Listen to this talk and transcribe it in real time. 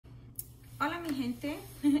Hola mi gente,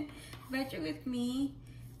 budget with me,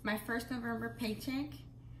 my first November paycheck.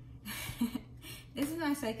 This is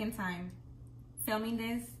my second time filming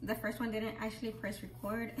this. The first one didn't actually press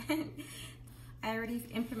record. I already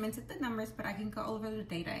implemented the numbers, but I can go over the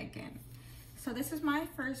data again. So this is my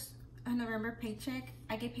first November paycheck.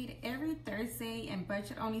 I get paid every Thursday and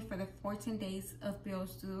budget only for the 14 days of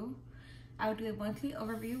bills due. I will do a monthly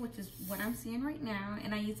overview, which is what I'm seeing right now,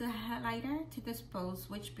 and I use a highlighter to dispose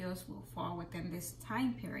which bills will fall within this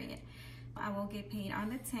time period. I will get paid on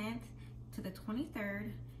the 10th to the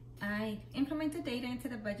 23rd. I implement the data into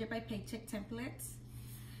the budget by paycheck templates.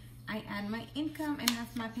 I add my income and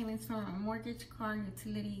have my payments for my mortgage, car,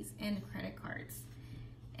 utilities, and credit cards.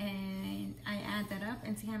 And I add that up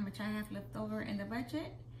and see how much I have left over in the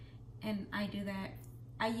budget. And I do that.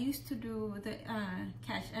 I used to do the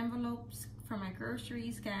cash envelopes for my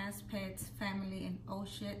groceries, gas, pets, family, and old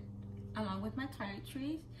shit, along with my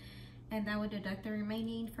toiletries. And I would deduct the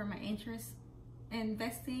remaining for my interest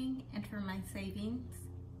investing and for my savings,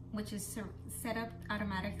 which is set up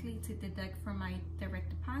automatically to deduct from my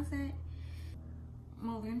direct deposit.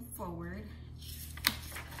 Moving forward,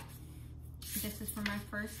 this is for my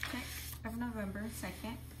first check of November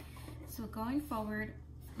 2nd. So going forward,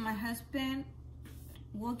 my husband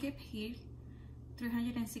will get paid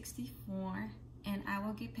 $364 and I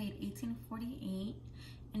will get paid $1848,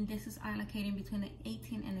 and this is allocated between the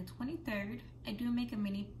 18th and the 23rd. I do make a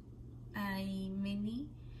mini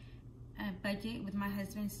budget with my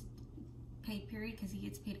husband's pay period because he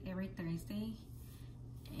gets paid every Thursday.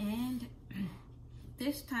 And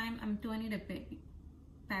this time I'm doing it a bit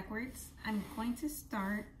backwards. I'm going to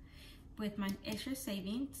start with my extra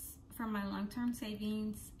savings. For my long-term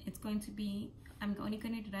savings, it's going to be, I'm only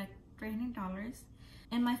going to deduct $300.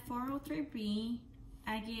 And my 403b,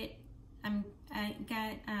 I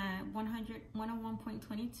got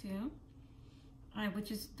 101.22,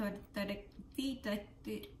 which is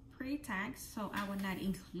deducted pre-tax, so I would not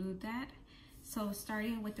include that. So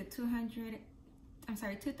starting with the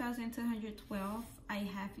 2,212, I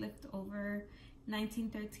have left over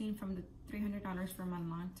 $1913 from the $300 for my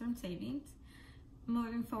long-term savings.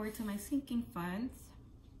 Moving forward to my sinking funds,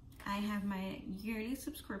 I have my yearly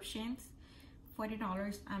subscriptions,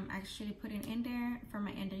 $40. I'm actually putting in there for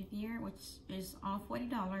my end of year, which is all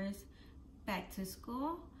 $40. Back to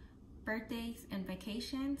school, birthdays, and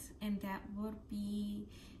vacations, and that would be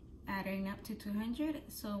adding up to $200.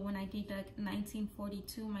 So when I deduct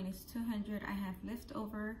 $1942 minus $200, I have left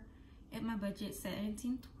over in my budget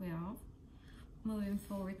 $1712. Moving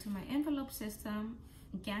forward to my envelope system,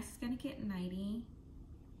 gas is gonna get $90.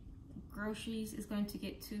 Groceries is going to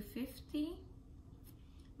get $250.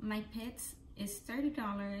 My pets is $30.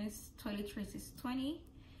 Toiletries is $20.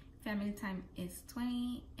 Family time is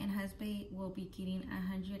 $20, and husband will be getting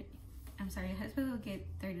husband will get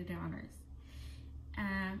 $30.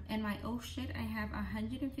 And my oh shit, I have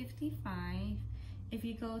 $155. If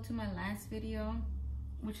you go to my last video,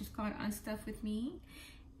 which is called Unstuff with Me,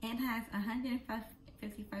 it has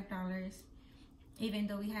 $155. Even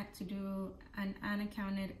though we had to do an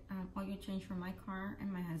unaccounted oil change for my car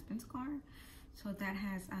and my husband's car. So that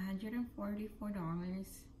has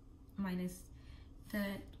 $144 minus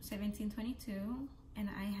the $1722, and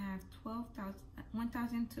I have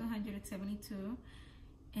 $1,272.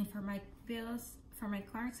 And for my bills, for my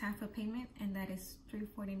car, it's half a payment, and that is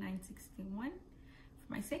 $349.61. For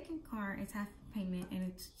my second car, it's half a payment, and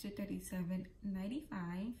it's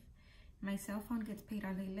 $237.95. My cell phone gets paid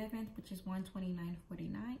on the 11th, which is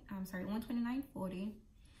 $129.40.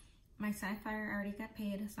 My Sapphire already got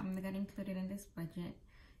paid, so I'm gonna include it in this budget.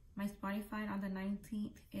 My Spotify on the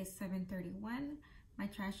 19th is $731. My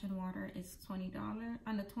trash and water is $20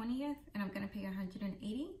 on the 20th, and I'm gonna pay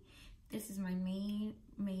 $180. This is my main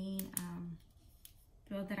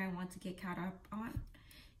bill that I want to get caught up on.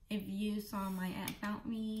 If you saw my About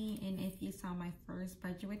Me, and if you saw my first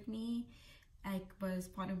budget with me, I was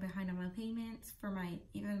falling behind on my payments for my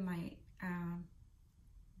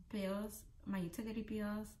bills, my utility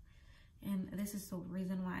bills, and this is the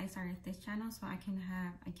reason why I started this channel, so I can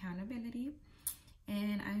have accountability.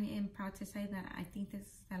 And I am proud to say that I think this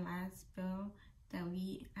is the last bill that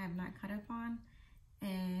we have not caught up on,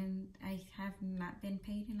 and I have not been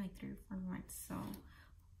paid in like 3 or 4 months. So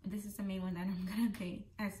this is the main one that I'm gonna pay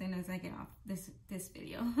as soon as I get off this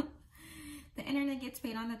video. The internet gets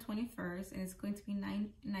paid on the 21st, and it's going to be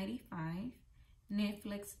 $9.95.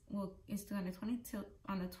 Netflix is due on the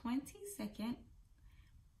 22nd,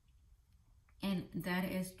 and that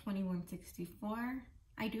is $21.64.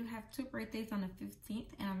 I do have 2 birthdays on the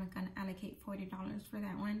 15th, and I'm gonna allocate $40 for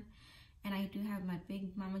that one. And I do have my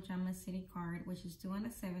big Mama Jama City card, which is due on the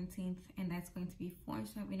 17th, and that's going to be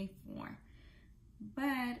 $474.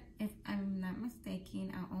 But if I'm not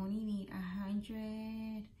mistaken, I only need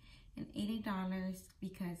 $180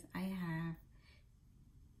 because I have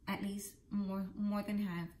at least more than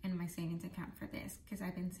half in my savings account for this, because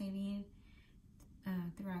I've been saving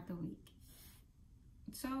throughout the week.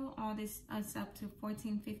 So all this is up to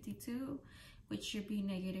 $14.52, which should be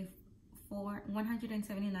negative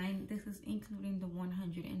 $179. This is including the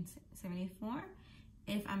 $174.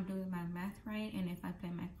 If I'm doing my math right, and if I play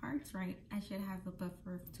my cards right, I should have a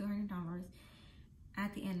buffer of $200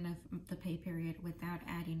 at the end of the pay period without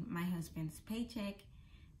adding my husband's paycheck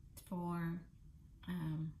for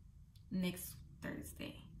next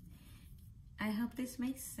Thursday. I hope this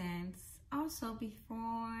makes sense. Also,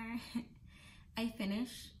 before I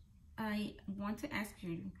finish, I want to ask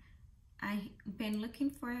you, I've been looking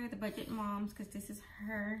for the Budget Moms because this is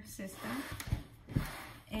her system.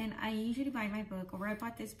 And I usually buy my book, or I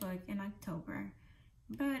bought this book in October,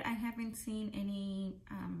 but I haven't seen any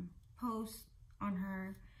posts on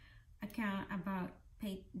her account about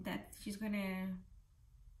that she's gonna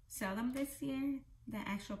sell them this year, the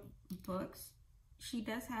actual books. She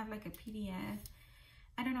does have like a PDF.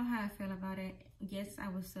 I don't know how I feel about it. Yes, I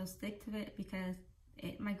will still stick to it because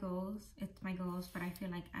it's my goals, but I feel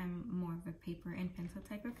like I'm more of a paper and pencil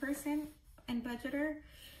type of person and budgeter.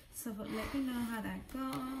 So let me know how that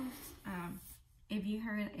goes. If you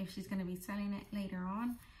heard if she's gonna be selling it later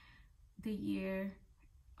on the year,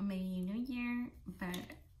 or maybe New Year, but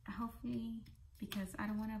hopefully, because I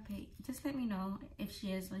don't want to pay. Just let me know if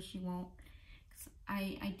she is or she won't. Cause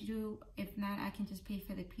I do. If not, I can just pay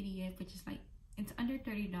for the PDF, which is like, it's under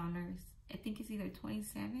 $30. I think it's either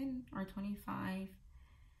 27 or 25.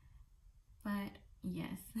 But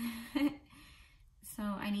yes. So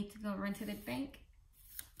I need to go run to the bank.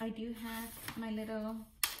 I do have my little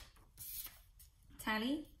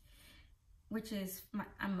tally, which is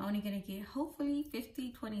I'm only gonna get hopefully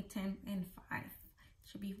 50, 20, 10, and 5.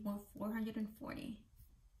 Should be 440.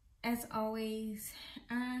 As always,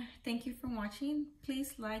 thank you for watching.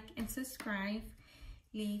 Please like and subscribe.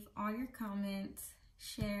 Leave all your comments.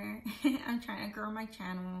 Share. I'm trying to grow my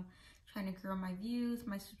channel. Trying to grow my views,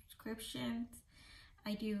 my subscriptions.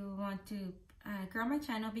 I do want to grow my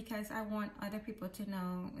channel because I want other people to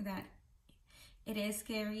know that it is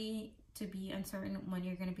scary to be uncertain when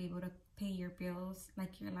you're going to be able to pay your bills,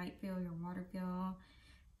 like your light bill, your water bill.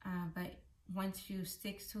 But once you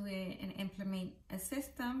stick to it and implement a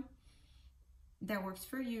system that works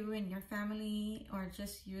for you and your family, or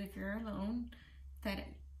just you if you're alone, that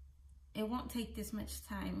it won't take this much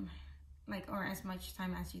time, or as much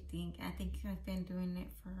time as you think. I think I've been doing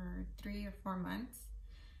it for 3 or 4 months.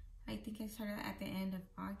 I think I started at the end of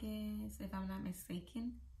August, if I'm not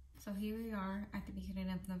mistaken. So here we are at the beginning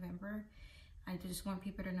of November. I just want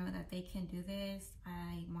people to know that they can do this.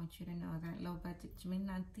 I want you to know that low budget means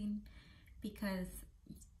nothing, because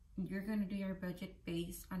you're going to do your budget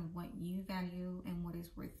based on what you value and what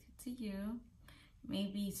is worth to you.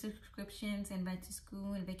 Maybe subscriptions and back to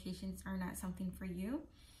school and vacations are not something for you,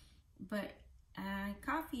 but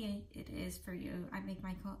coffee, it is for you. I make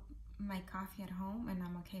my coffee at home and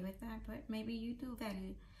I'm okay with that, but maybe you do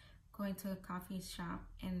value going to a coffee shop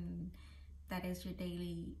and that is your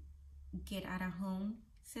daily get out of home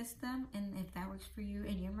system. And if that works for you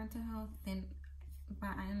and your mental health, then by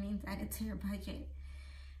all means add it to your budget.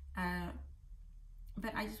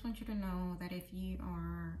 But I just want you to know that if you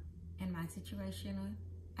are in my situation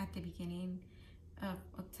at the beginning of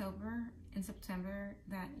October and September,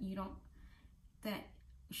 that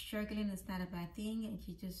struggling is not a bad thing, and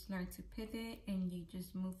you just learn to pivot and you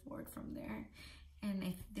just move forward from there. And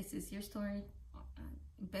if this is your story,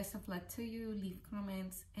 best of luck to you. Leave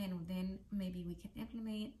comments and then maybe we can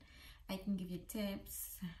implement. I can give you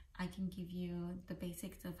tips. I can give you the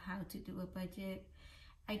basics of how to do a budget.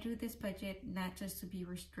 I do this budget not just to be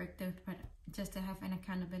restrictive, but just to have an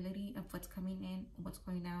accountability of what's coming in, what's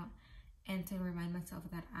going out, and to remind myself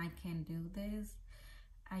that I can do this.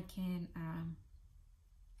 I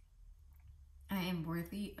am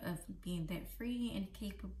worthy of being debt free and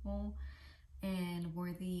capable, and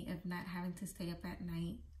worthy of not having to stay up at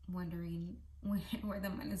night wondering where the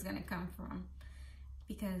money is gonna come from,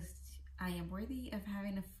 because I am worthy of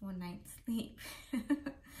having a full night's sleep.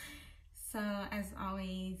 So as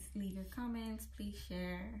always, leave your comments, please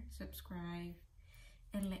share, subscribe,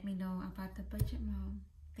 and let me know about the Budget Mom.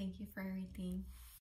 Thank you for everything.